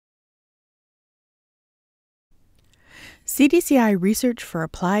CDCI Research for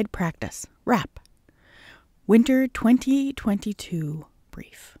Applied Practice, RAP. Winter 2022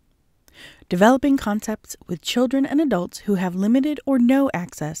 Brief. Developing concepts with children and adults who have limited or no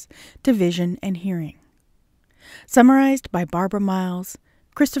access to vision and hearing. Summarized by Barbara Miles,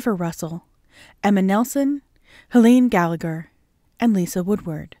 Christopher Russell, Emma Nelson, Helene Gallagher, and Lisa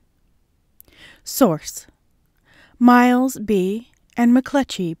Woodward. Source: Miles B. and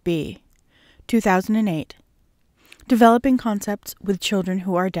McLetchie B. 2008. Developing Concepts with Children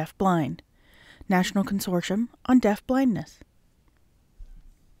Who Are Deaf-Blind. National Consortium on Deaf-Blindness.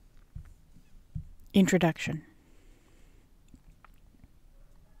 Introduction.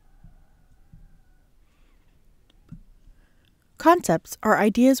 Concepts are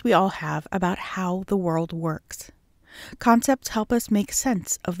ideas we all have about how the world works. Concepts help us make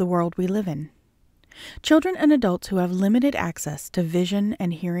sense of the world we live in. Children and adults who have limited access to vision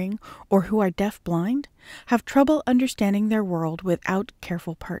and hearing or who are deaf-blind have trouble understanding their world without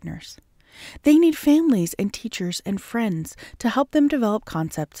careful partners. They need families and teachers and friends to help them develop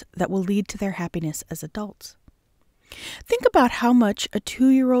concepts that will lead to their happiness as adults. Think about how much a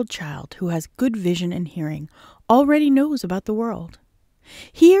 2-year-old child who has good vision and hearing already knows about the world.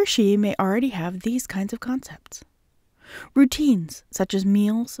 He or she may already have these kinds of concepts. Routines such as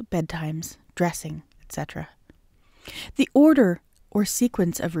meals, bedtimes, dressing, etc. The order or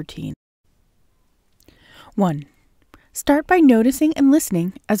sequence of routine. 1. Start by noticing and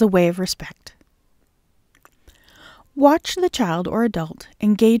listening as a way of respect. Watch the child or adult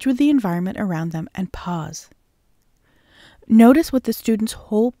engage with the environment around them and pause. Notice what the student's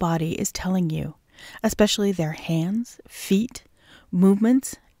whole body is telling you, especially their hands, feet,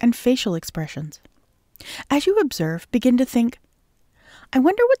 movements, and facial expressions. As you observe, begin to think, I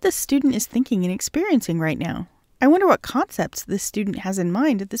wonder what this student is thinking and experiencing right now. I wonder what concepts this student has in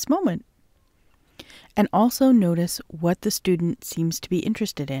mind at this moment. And also notice what the student seems to be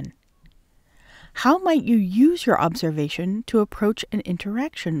interested in. How might you use your observation to approach an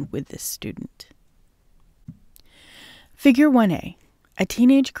interaction with this student? Figure 1A. A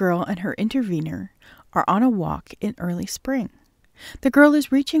teenage girl and her intervener are on a walk in early spring. The girl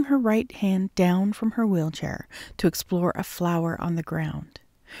is reaching her right hand down from her wheelchair to explore a flower on the ground.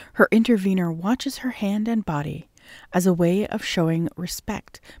 Her intervener watches her hand and body as a way of showing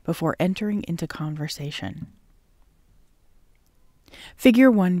respect before entering into conversation. Figure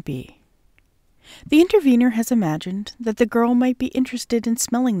 1B. The intervener has imagined that the girl might be interested in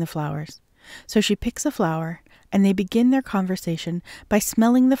smelling the flowers, so she picks a flower and they begin their conversation by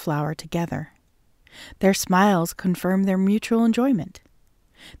smelling the flower together. Their smiles confirm their mutual enjoyment.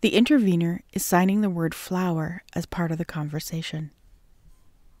 The intervener is signing the word flower as part of the conversation.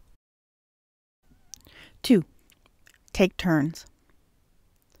 2. Take turns.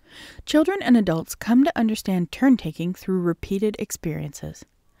 Children and adults come to understand turn-taking through repeated experiences.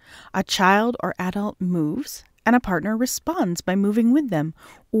 A child or adult moves, and a partner responds by moving with them,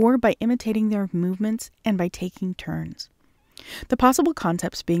 or by imitating their movements and by taking turns. The possible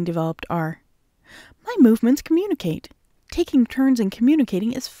concepts being developed are: my movements communicate. Taking turns in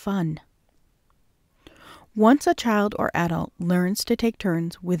communicating is fun. Once a child or adult learns to take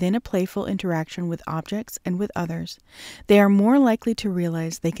turns within a playful interaction with objects and with others, they are more likely to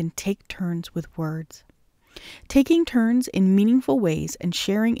realize they can take turns with words. Taking turns in meaningful ways and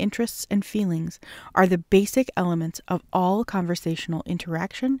sharing interests and feelings are the basic elements of all conversational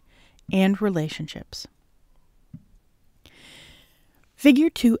interaction and relationships. Figure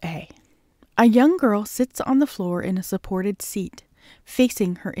 2A. A young girl sits on the floor in a supported seat,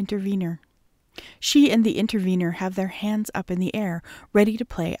 facing her intervener. She and the intervener have their hands up in the air, ready to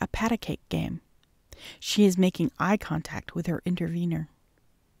play a pat-a-cake game. She is making eye contact with her intervener.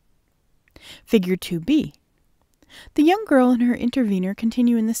 Figure 2B. The young girl and her intervener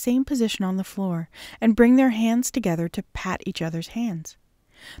continue in the same position on the floor and bring their hands together to pat each other's hands.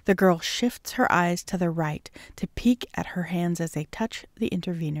 The girl shifts her eyes to the right to peek at her hands as they touch the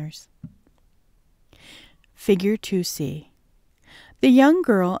interveners. Figure 2C. The young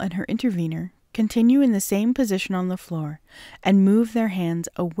girl and her intervener continue in the same position on the floor and move their hands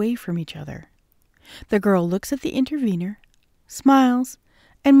away from each other. The girl looks at the intervener, smiles,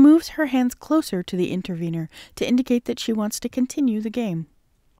 and moves her hands closer to the intervener to indicate that she wants to continue the game.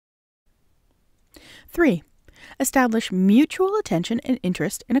 3. Establish mutual attention and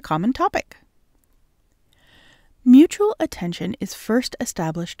interest in a common topic. Mutual attention is first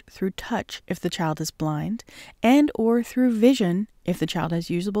established through touch if the child is blind, and or through vision if the child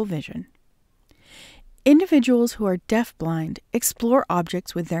has usable vision. Individuals who are deaf-blind explore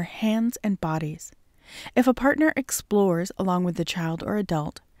objects with their hands and bodies. If a partner explores along with the child or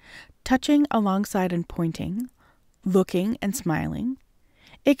adult, touching alongside and pointing, looking and smiling,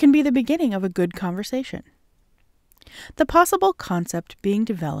 it can be the beginning of a good conversation. The possible concept being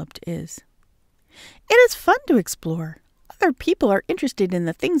developed is, it is fun to explore. Other people are interested in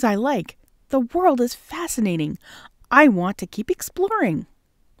the things I like. The world is fascinating. I want to keep exploring.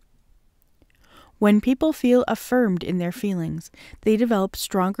 When people feel affirmed in their feelings, they develop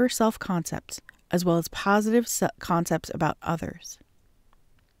stronger self-concepts, as well as positive concepts about others.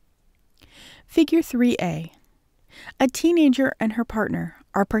 Figure 3A. A teenager and her partner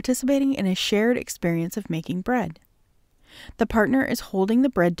are participating in a shared experience of making bread. The partner is holding the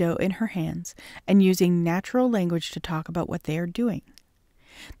bread dough in her hands and using natural language to talk about what they are doing.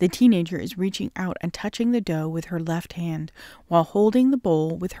 The teenager is reaching out and touching the dough with her left hand while holding the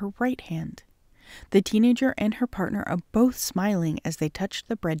bowl with her right hand. The teenager and her partner are both smiling as they touch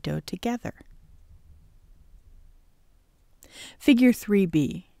the bread dough together. Figure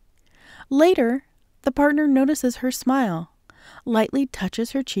 3B. Later, the partner notices her smile, lightly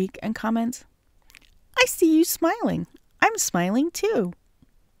touches her cheek, and comments, "I see you smiling. I'm smiling too."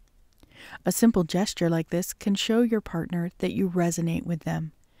 A simple gesture like this can show your partner that you resonate with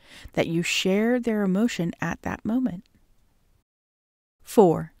them, that you share their emotion at that moment.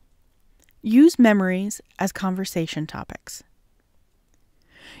 4. Use memories as conversation topics.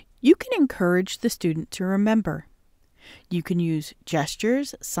 You can encourage the student to remember. You can use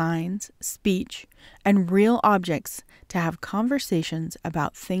gestures, signs, speech, and real objects to have conversations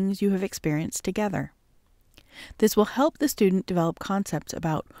about things you have experienced together. This will help the student develop concepts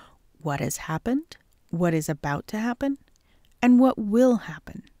about what has happened, what is about to happen, and what will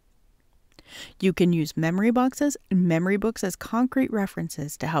happen. You can use memory boxes and memory books as concrete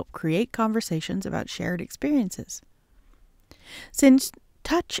references to help create conversations about shared experiences. Since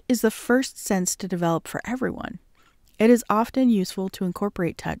touch is the first sense to develop for everyone, it is often useful to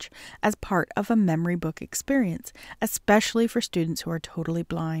incorporate touch as part of a memory book experience, especially for students who are totally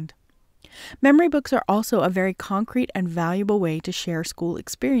blind. Memory books are also a very concrete and valuable way to share school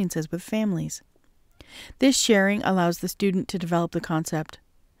experiences with families. This sharing allows the student to develop the concept,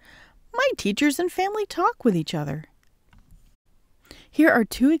 "My teachers and family talk with each other." Here are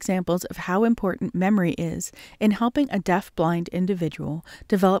 2 examples of how important memory is in helping a deaf-blind individual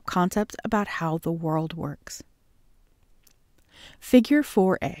develop concepts about how the world works. Figure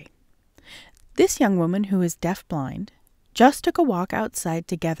 4A. This young woman who is deaf-blind just took a walk outside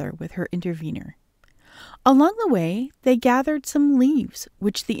together with her intervener. Along the way, they gathered some leaves,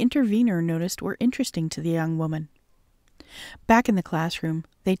 which the intervener noticed were interesting to the young woman. Back in the classroom,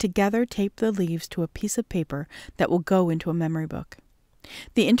 they together taped the leaves to a piece of paper that will go into a memory book.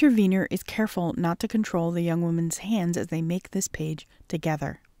 The intervener is careful not to control the young woman's hands as they make this page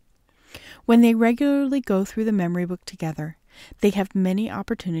together. When they regularly go through the memory book together, they have many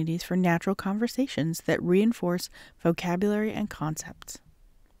opportunities for natural conversations that reinforce vocabulary and concepts.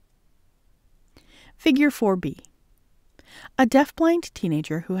 Figure 4B. A deaf-blind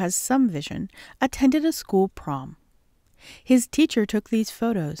teenager who has some vision attended a school prom. His teacher took these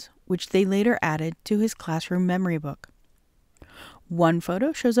photos, which they later added to his classroom memory book. One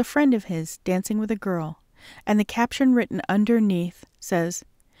photo shows a friend of his dancing with a girl, and the caption written underneath says,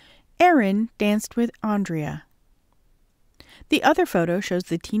 "Aaron danced with Andrea." The other photo shows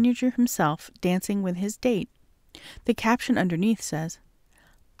the teenager himself dancing with his date. The caption underneath says,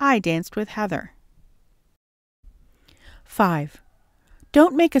 "I danced with Heather." 5.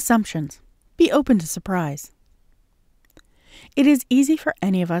 Don't make assumptions. Be open to surprise. It is easy for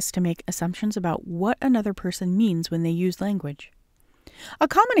any of us to make assumptions about what another person means when they use language. A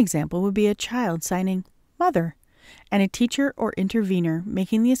common example would be a child signing "mother" and a teacher or intervener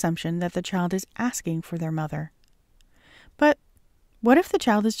making the assumption that the child is asking for their mother. But what if the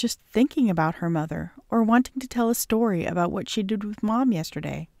child is just thinking about her mother or wanting to tell a story about what she did with Mom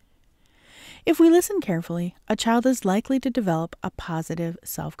yesterday? If we listen carefully, a child is likely to develop a positive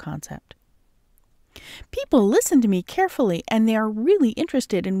self-concept. People listen to me carefully and they are really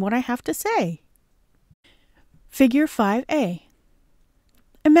interested in what I have to say. Figure 5A.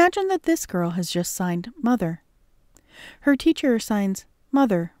 Imagine that this girl has just signed "mother." Her teacher signs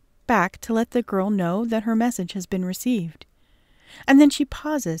 "mother" back to let the girl know that her message has been received. And then she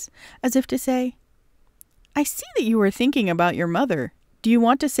pauses, as if to say, "I see that you are thinking about your mother. Do you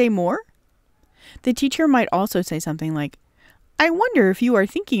want to say more?" The teacher might also say something like, "I wonder if you are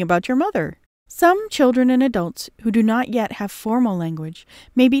thinking about your mother." Some children and adults who do not yet have formal language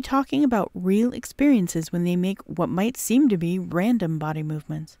may be talking about real experiences when they make what might seem to be random body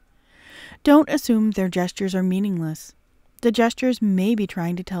movements. Don't assume their gestures are meaningless. The gestures may be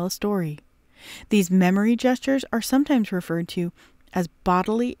trying to tell a story. These memory gestures are sometimes referred to as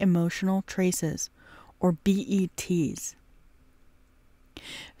bodily emotional traces, or BETs.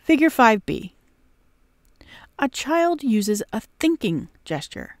 Figure 5B. A child uses a thinking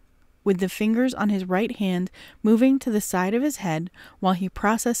gesture, with the fingers on his right hand moving to the side of his head while he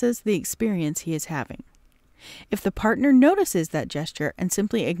processes the experience he is having. If the partner notices that gesture and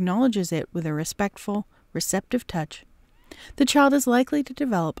simply acknowledges it with a respectful, receptive touch, the child is likely to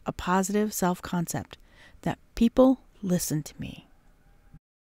develop a positive self-concept that people listen to me.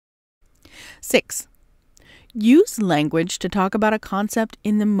 6. Use language to talk about a concept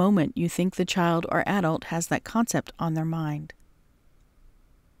in the moment you think the child or adult has that concept on their mind.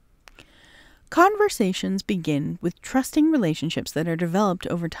 Conversations begin with trusting relationships that are developed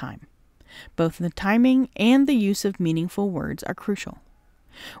over time. Both the timing and the use of meaningful words are crucial.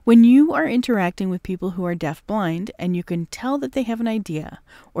 When you are interacting with people who are deaf-blind and you can tell that they have an idea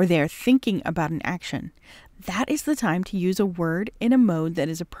or they are thinking about an action, that is the time to use a word in a mode that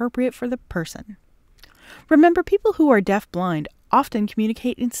is appropriate for the person. Remember, people who are deaf-blind often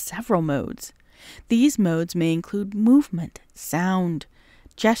communicate in several modes. These modes may include movement, sound,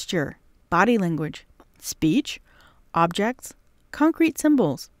 gesture, body language, speech, objects, concrete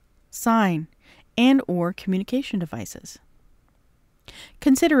symbols, sign, and/or communication devices.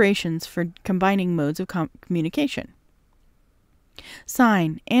 Considerations for combining modes of communication.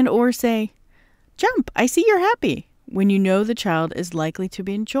 Sign and/or say, "Jump, I see you're happy," when you know the child is likely to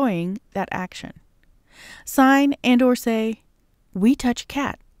be enjoying that action. Sign and/or say, "We touch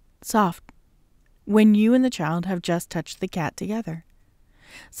cat," soft, when you and the child have just touched the cat together.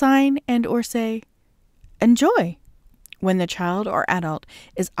 Sign and/or say, "Enjoy," when the child or adult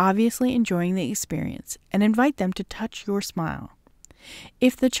is obviously enjoying the experience, and invite them to touch your smile.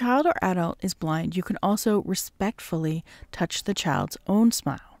 If the child or adult is blind, you can also respectfully touch the child's own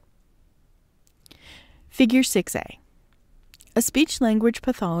smile. Figure 6A. A speech-language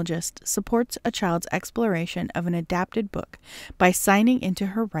pathologist supports a child's exploration of an adapted book by signing into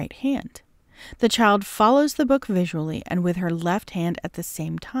her right hand. The child follows the book visually and with her left hand at the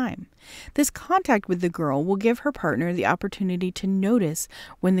same time. This contact with the girl will give her partner the opportunity to notice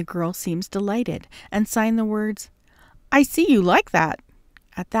when the girl seems delighted and sign the words, "I see you like that,"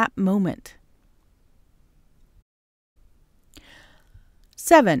 at that moment.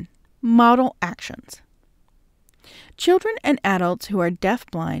 7. Model actions. Children and adults who are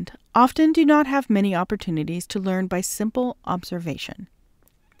deaf-blind often do not have many opportunities to learn by simple observation.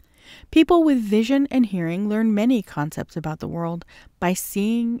 People with vision and hearing learn many concepts about the world by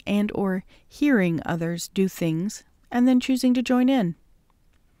seeing and/or hearing others do things and then choosing to join in.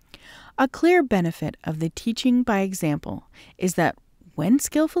 A clear benefit of the teaching by example is that, when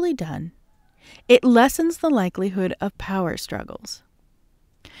skillfully done, it lessens the likelihood of power struggles.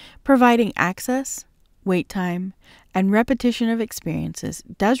 Providing access, wait time, and repetition of experiences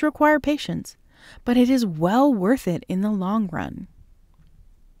does require patience, but it is well worth it in the long run.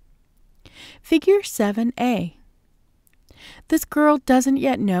 Figure 7A. This girl doesn't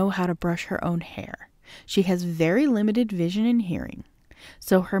yet know how to brush her own hair. She has very limited vision and hearing,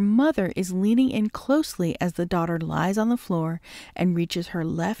 so her mother is leaning in closely as the daughter lies on the floor and reaches her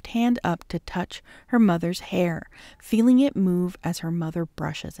left hand up to touch her mother's hair, feeling it move as her mother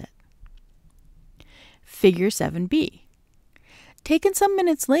brushes it. Figure 7B. Taken some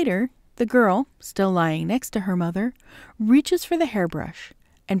minutes later, the girl, still lying next to her mother, reaches for the hairbrush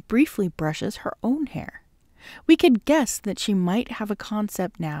and briefly brushes her own hair. We could guess that she might have a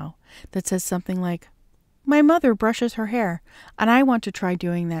concept now that says something like, "My mother brushes her hair, and I want to try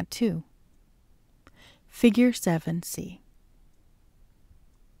doing that too." Figure 7C.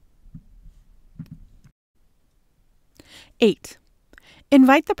 8.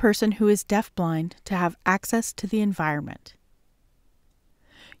 Invite the person who is deaf-blind to have access to the environment.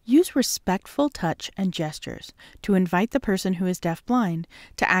 Use respectful touch and gestures to invite the person who is deaf-blind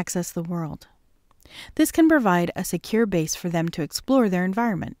to access the world. This can provide a secure base for them to explore their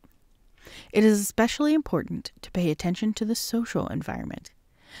environment. It is especially important to pay attention to the social environment.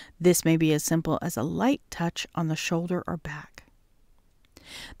 This may be as simple as a light touch on the shoulder or back.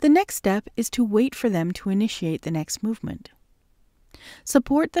 The next step is to wait for them to initiate the next movement.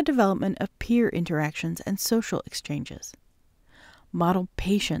 Support the development of peer interactions and social exchanges. Model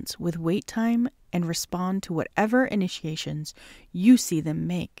patience with wait time and respond to whatever initiations you see them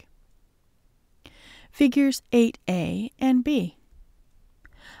make. Figures 8A and B.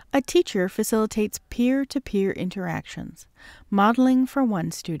 A teacher facilitates peer-to-peer interactions, modeling for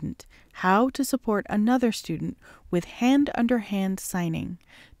one student how to support another student with hand-under-hand signing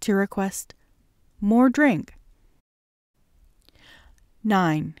to request more drink.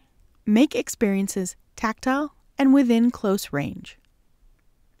 9. Make experiences tactile and within close range.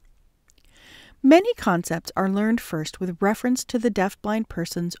 Many concepts are learned first with reference to the deaf-blind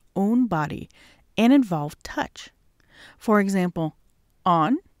person's own body and involve touch. For example,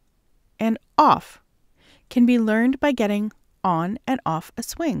 on and off can be learned by getting on and off a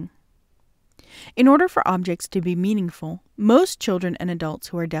swing. In order for objects to be meaningful, most children and adults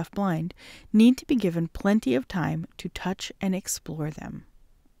who are deaf-blind need to be given plenty of time to touch and explore them.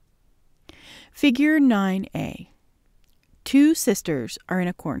 Figure 9a. Two sisters are in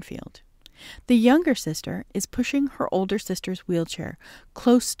a cornfield. The younger sister is pushing her older sister's wheelchair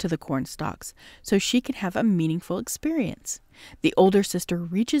close to the corn stalks so she can have a meaningful experience. The older sister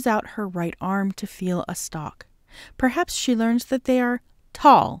reaches out her right arm to feel a stalk. Perhaps she learns that they are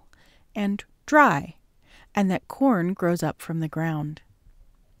tall and dry, and that corn grows up from the ground.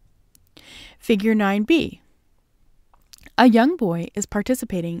 Figure 9b. A young boy is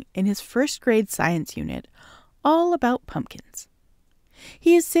participating in his first grade science unit, all about pumpkins.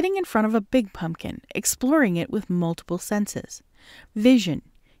 He is sitting in front of a big pumpkin, exploring it with multiple senses: vision,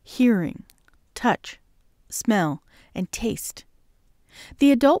 hearing, touch, smell, and taste.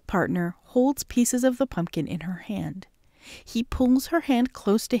 The adult partner holds pieces of the pumpkin in her hand. He pulls her hand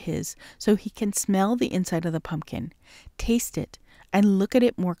close to his so he can smell the inside of the pumpkin, taste it, and look at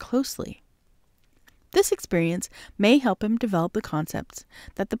it more closely. This experience may help him develop the concepts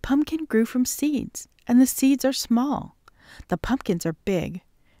that the pumpkin grew from seeds, and the seeds are small. The pumpkins are big,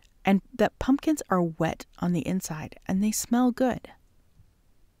 and that pumpkins are wet on the inside, and they smell good.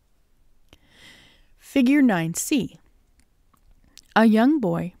 Figure 9c. A young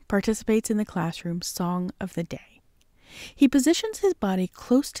boy participates in the classroom song of the day. He positions his body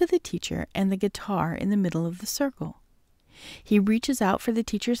close to the teacher and the guitar in the middle of the circle. He reaches out for the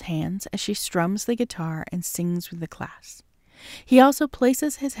teacher's hands as she strums the guitar and sings with the class. He also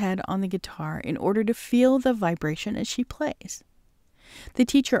places his head on the guitar in order to feel the vibration as she plays. The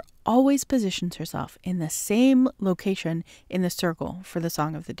teacher always positions herself in the same location in the circle for the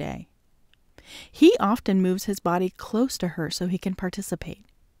song of the day. He often moves his body close to her so he can participate.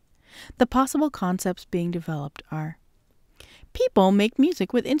 The possible concepts being developed are: people make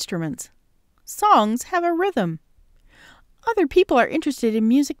music with instruments. Songs have a rhythm. Other people are interested in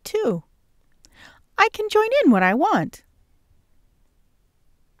music too. I can join in when I want.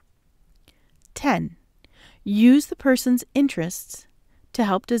 10. Use the person's interests to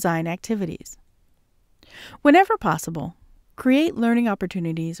help design activities. Whenever possible, create learning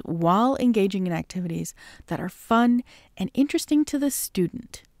opportunities while engaging in activities that are fun and interesting to the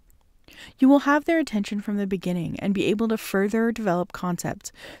student. You will have their attention from the beginning and be able to further develop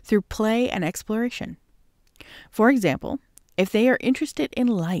concepts through play and exploration. For example, if they are interested in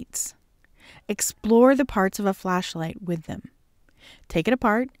lights, explore the parts of a flashlight with them. Take it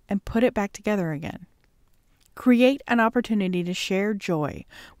apart and put it back together again. Create an opportunity to share joy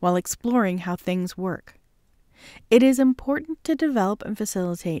while exploring how things work. It is important to develop and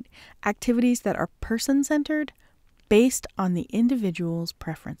facilitate activities that are person-centered, based on the individual's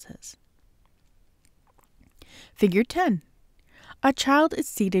preferences. Figure 10. A child is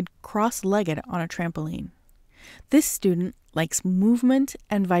seated cross-legged on a trampoline. This student likes movement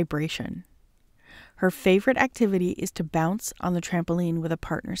and vibration. Her favorite activity is to bounce on the trampoline with a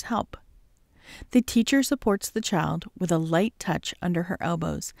partner's help. The teacher supports the child with a light touch under her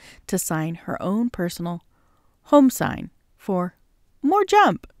elbows to sign her own personal home sign for more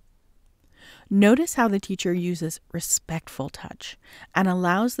jump. Notice how the teacher uses respectful touch and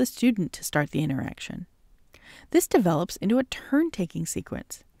allows the student to start the interaction. This develops into a turn-taking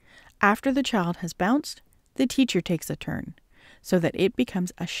sequence. After the child has bounced, the teacher takes a turn so that it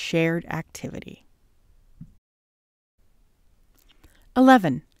becomes a shared activity.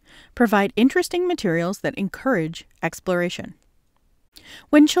 11. Provide interesting materials that encourage exploration.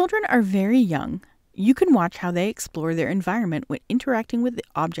 When children are very young, you can watch how they explore their environment when interacting with the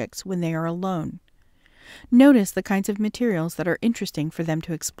objects when they are alone. Notice the kinds of materials that are interesting for them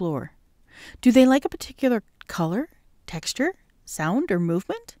to explore. Do they like a particular color, texture, sound, or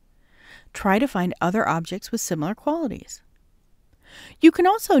movement? Try to find other objects with similar qualities. You can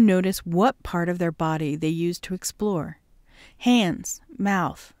also notice what part of their body they use to explore: hands,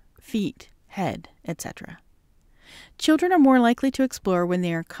 mouth, feet, head, etc. Children are more likely to explore when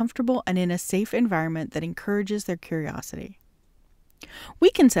they are comfortable and in a safe environment that encourages their curiosity.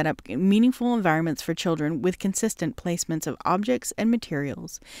 We can set up meaningful environments for children with consistent placements of objects and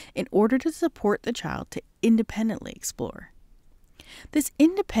materials in order to support the child to independently explore. This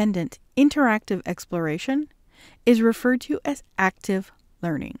independent, interactive exploration is referred to as active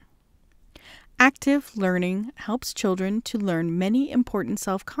learning. Active learning helps children to learn many important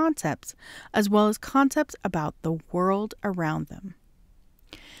self-concepts as well as concepts about the world around them.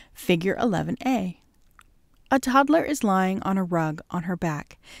 Figure 11a. A toddler is lying on a rug on her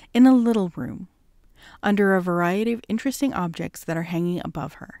back in a little room, under a variety of interesting objects that are hanging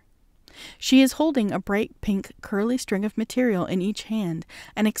above her. She is holding a bright pink curly string of material in each hand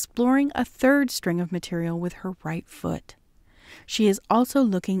and exploring a third string of material with her right foot. She is also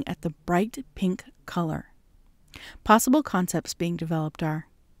looking at the bright pink color. Possible concepts being developed are: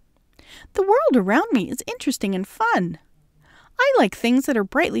 the world around me is interesting and fun. I like things that are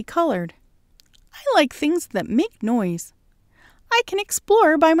brightly colored. I like things that make noise. I can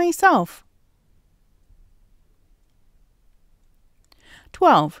explore by myself.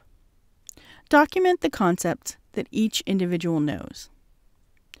 12. Document the concepts that each individual knows.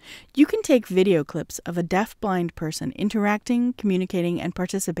 You can take video clips of a deaf-blind person interacting, communicating, and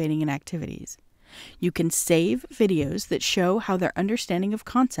participating in activities. You can save videos that show how their understanding of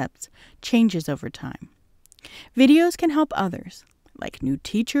concepts changes over time. Videos can help others, like new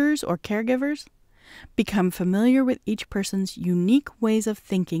teachers or caregivers, become familiar with each person's unique ways of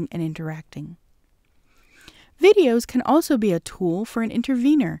thinking and interacting. Videos can also be a tool for an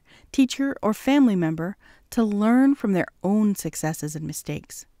intervener, teacher, or family member to learn from their own successes and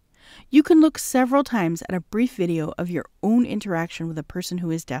mistakes. You can look several times at a brief video of your own interaction with a person who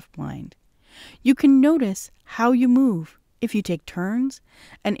is deaf-blind. You can notice how you move, if you take turns,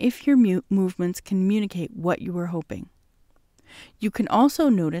 and if your movements communicate what you were hoping. You can also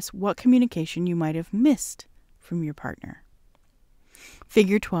notice what communication you might have missed from your partner.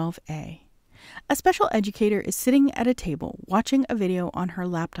 Figure 12a. A special educator is sitting at a table watching a video on her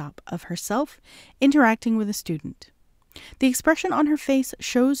laptop of herself interacting with a student. The expression on her face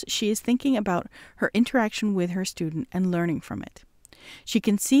shows she is thinking about her interaction with her student and learning from it. She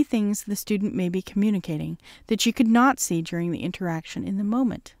can see things the student may be communicating that she could not see during the interaction in the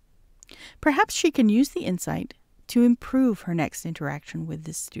moment. Perhaps she can use the insight to improve her next interaction with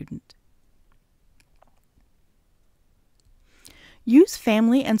this student. Use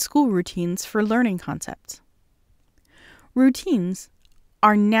family and school routines for learning concepts. Routines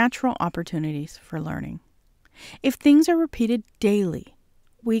are natural opportunities for learning. If things are repeated daily,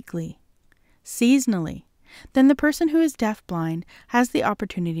 weekly, seasonally, then the person who is deaf-blind has the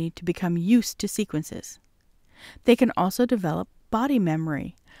opportunity to become used to sequences. They can also develop body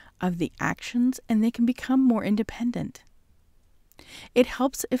memory of the actions, and they can become more independent. It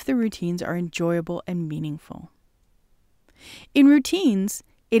helps if the routines are enjoyable and meaningful. In routines,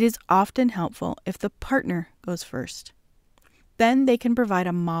 it is often helpful if the partner goes first. Then they can provide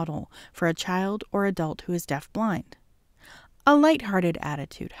a model for a child or adult who is deaf-blind. A lighthearted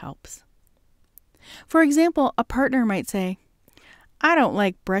attitude helps. For example, a partner might say, "I don't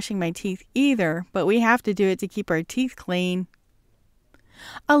like brushing my teeth either, but we have to do it to keep our teeth clean."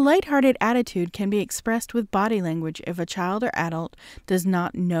 A lighthearted attitude can be expressed with body language if a child or adult does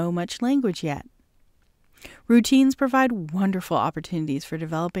not know much language yet. Routines provide wonderful opportunities for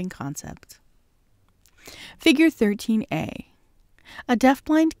developing concepts. Figure 13a. A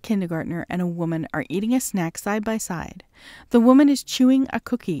deaf-blind kindergartner and a woman are eating a snack side by side. The woman is chewing a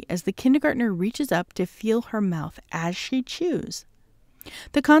cookie as the kindergartner reaches up to feel her mouth as she chews.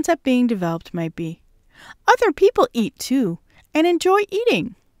 The concept being developed might be, other people eat too and enjoy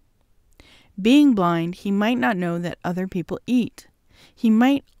eating. Being blind, he might not know that other people eat. He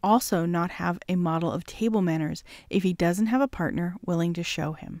might also not have a model of table manners if he doesn't have a partner willing to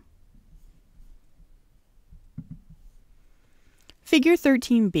show him. Figure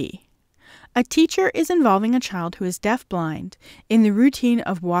 13b. A teacher is involving a child who is deaf-blind in the routine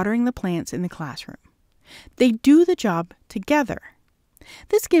of watering the plants in the classroom. They do the job together.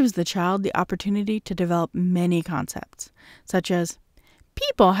 This gives the child the opportunity to develop many concepts, such as,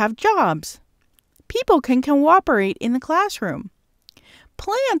 people have jobs. People can cooperate in the classroom.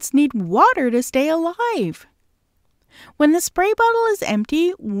 Plants need water to stay alive. When the spray bottle is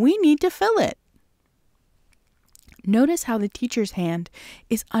empty, we need to fill it. Notice how the teacher's hand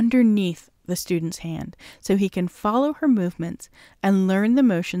is underneath the student's hand, so he can follow her movements and learn the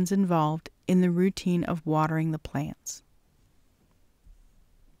motions involved in the routine of watering the plants.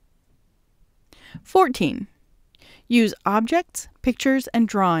 14. Use objects, pictures, and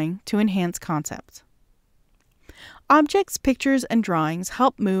drawing to enhance concepts. Objects, pictures, and drawings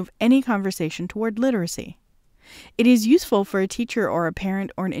help move any conversation toward literacy. It is useful for a teacher or a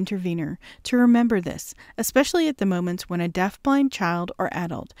parent or an intervener to remember this, especially at the moments when a deaf-blind child or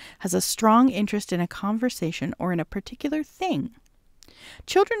adult has a strong interest in a conversation or in a particular thing.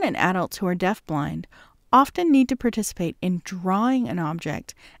 Children and adults who are deaf-blind often need to participate in drawing an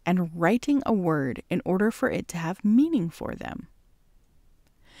object and writing a word in order for it to have meaning for them.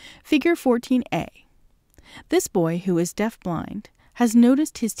 Figure 14a. This boy, who is deaf-blind, has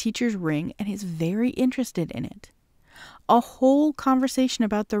noticed his teacher's ring and is very interested in it. A whole conversation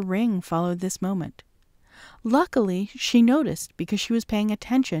about the ring followed this moment. Luckily, she noticed because she was paying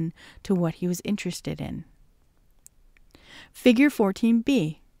attention to what he was interested in. Figure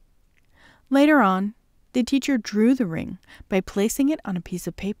 14b. Later on, the teacher drew the ring by placing it on a piece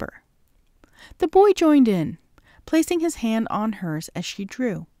of paper. The boy joined in, placing his hand on hers as she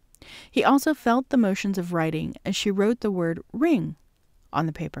drew. He also felt the motions of writing as she wrote the word ring on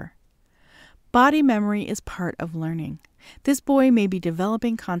the paper. Body memory is part of learning. This boy may be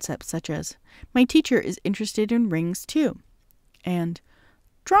developing concepts such as, my teacher is interested in rings too, and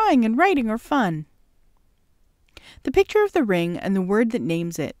drawing and writing are fun. The picture of the ring and the word that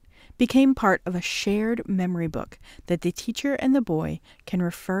names it became part of a shared memory book that the teacher and the boy can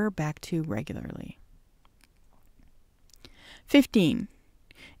refer back to regularly. 15.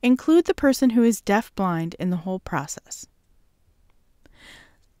 Include the person who is deaf-blind in the whole process.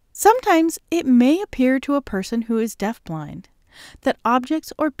 Sometimes it may appear to a person who is deaf-blind that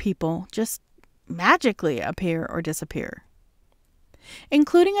objects or people just magically appear or disappear.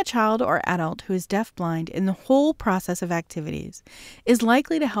 Including a child or adult who is deaf-blind in the whole process of activities is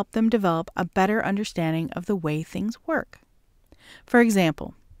likely to help them develop a better understanding of the way things work. For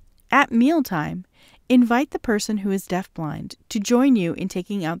example, at mealtime, invite the person who is deaf-blind to join you in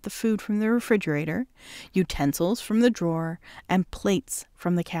taking out the food from the refrigerator, utensils from the drawer, and plates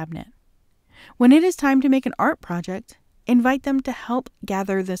from the cabinet. When it is time to make an art project, invite them to help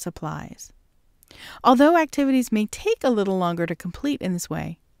gather the supplies. Although activities may take a little longer to complete in this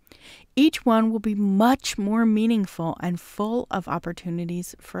way, each one will be much more meaningful and full of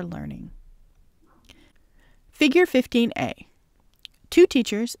opportunities for learning. Figure 15a. Two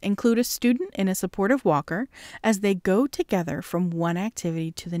teachers include a student in a supportive walker as they go together from one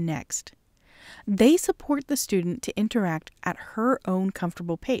activity to the next. They support the student to interact at her own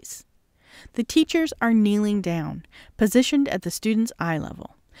comfortable pace. The teachers are kneeling down, positioned at the student's eye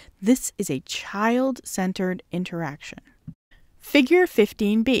level. This is a child-centered interaction. Figure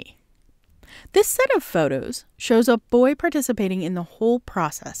 15b. This set of photos shows a boy participating in the whole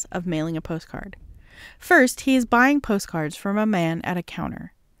process of mailing a postcard. First, he is buying postcards from a man at a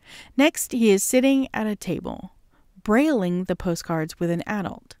counter. Next, he is sitting at a table, brailing the postcards with an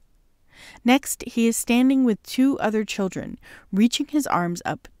adult. Next, he is standing with two other children, reaching his arms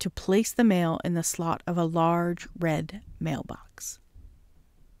up to place the mail in the slot of a large red mailbox.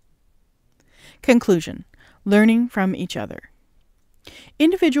 Conclusion: learning from each other.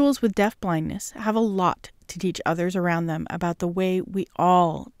 Individuals with deaf-blindness have a lot to teach others around them about the way we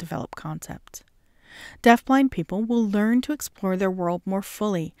all develop concepts. Deaf-blind people will learn to explore their world more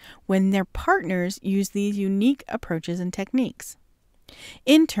fully when their partners use these unique approaches and techniques.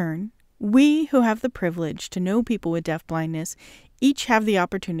 In turn, we who have the privilege to know people with deaf-blindness each have the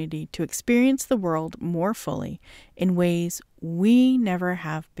opportunity to experience the world more fully in ways we never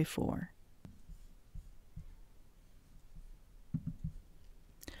have before.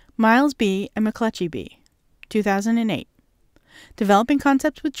 Miles B. and McLetchie B., 2008. Developing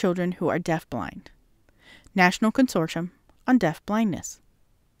Concepts with Children Who Are Deaf-Blind. National Consortium on Deaf-Blindness.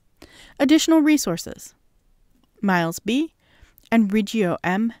 Additional resources: Miles B. and Reggio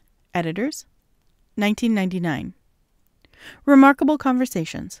M., editors, 1999. Remarkable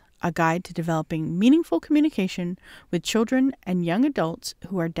Conversations, a guide to developing meaningful communication with children and young adults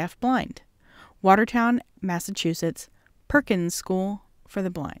who are deaf-blind. Watertown, Massachusetts, Perkins School for the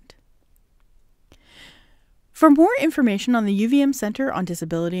Blind. For more information on the UVM Center on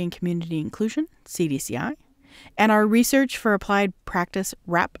Disability and Community Inclusion, CDCI, and our Research for Applied Practice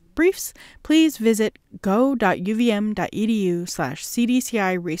RAP briefs, please visit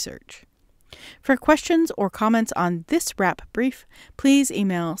go.uvm.edu/CDCI research. For questions or comments on this RAP brief, please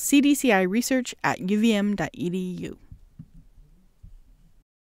email cdciresearch@uvm.edu.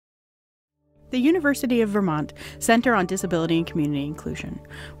 The University of Vermont Center on Disability and Community Inclusion.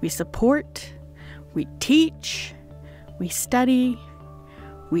 We support, we teach, we study,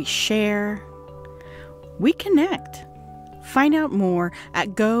 we share, we connect. Find out more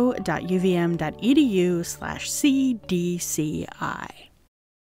at go.uvm.edu/CDCI.